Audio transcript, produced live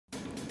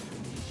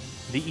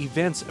The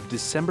events of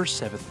December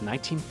 7th,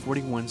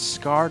 1941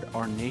 scarred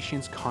our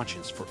nation's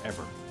conscience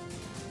forever.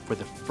 For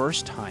the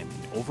first time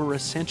in over a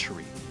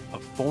century, a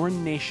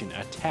foreign nation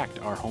attacked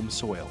our home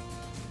soil.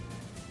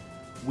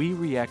 We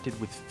reacted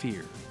with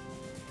fear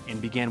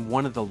and began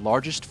one of the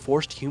largest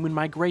forced human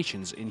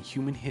migrations in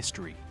human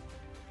history.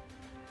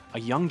 A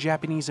young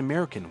Japanese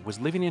American was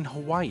living in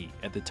Hawaii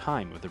at the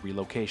time of the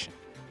relocation.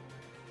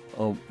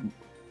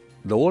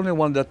 The only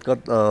one that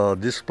got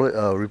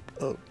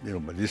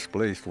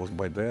displaced was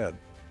my dad.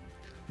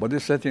 But they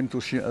sent him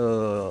to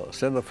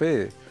Santa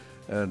Fe,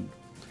 and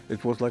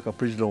it was like a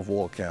prisoner of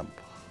war camp.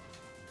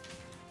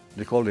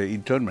 They called it an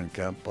internment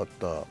camp, but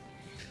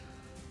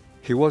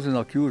he wasn't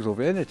accused of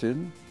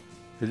anything.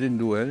 He didn't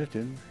do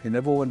anything. He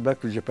never went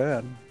back to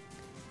Japan.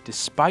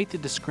 Despite the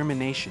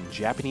discrimination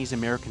Japanese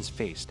Americans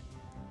faced,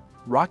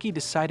 Rocky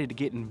decided to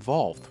get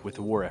involved with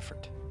the war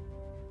effort.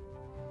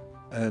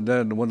 And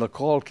then when the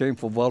call came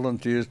for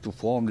volunteers to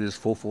form this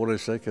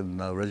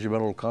 442nd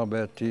Regimental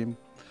Combat Team,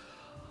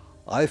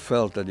 I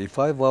felt that if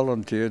I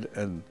volunteered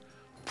and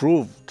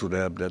proved to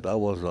them that I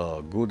was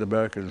a good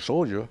American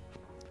soldier,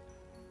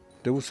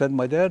 they would send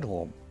my dad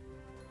home.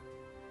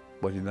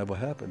 But it never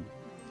happened.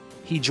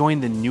 He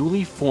joined the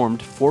newly formed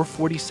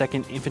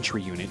 442nd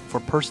Infantry Unit for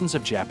persons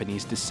of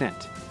Japanese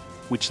descent,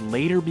 which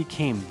later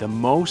became the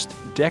most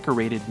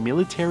decorated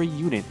military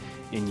unit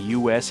in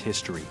U.S.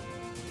 history.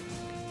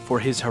 For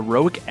his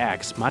heroic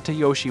acts,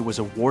 Matayoshi was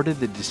awarded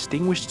the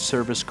Distinguished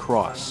Service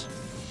Cross.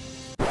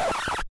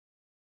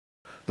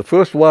 The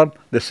first one,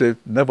 they said,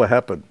 never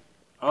happened.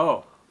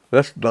 Oh.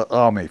 That's the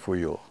Army for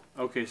you.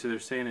 Okay, so they're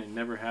saying it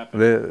never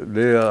happened.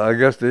 I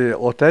guess they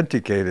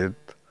authenticated.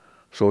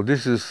 So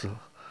this is,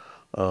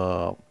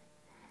 they're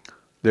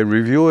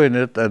reviewing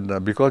it,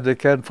 and because they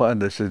can't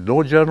find, they said,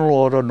 no general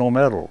order, no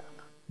medal.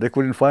 They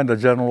couldn't find a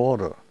general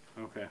order.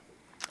 Okay.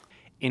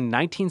 In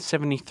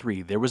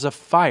 1973, there was a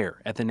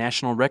fire at the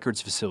National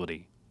Records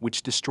Facility,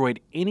 which destroyed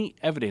any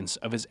evidence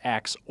of his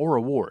acts or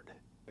award.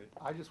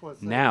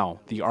 Now,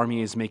 the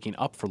Army is making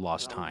up for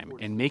lost time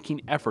and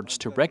making efforts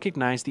to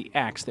recognize the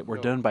acts that were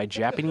done by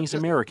Japanese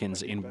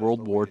Americans in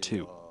World War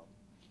II.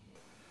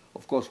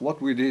 Of course,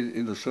 what we did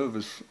in the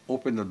service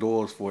opened the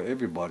doors for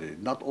everybody,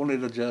 not only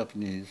the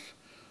Japanese,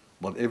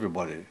 but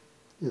everybody.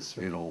 Yes,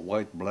 sir. You know,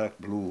 white, black,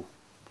 blue,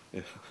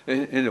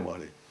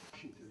 anybody.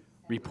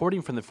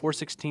 Reporting from the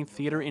 416th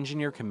Theater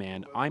Engineer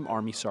Command, I'm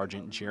Army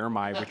Sergeant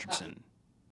Jeremiah Richardson.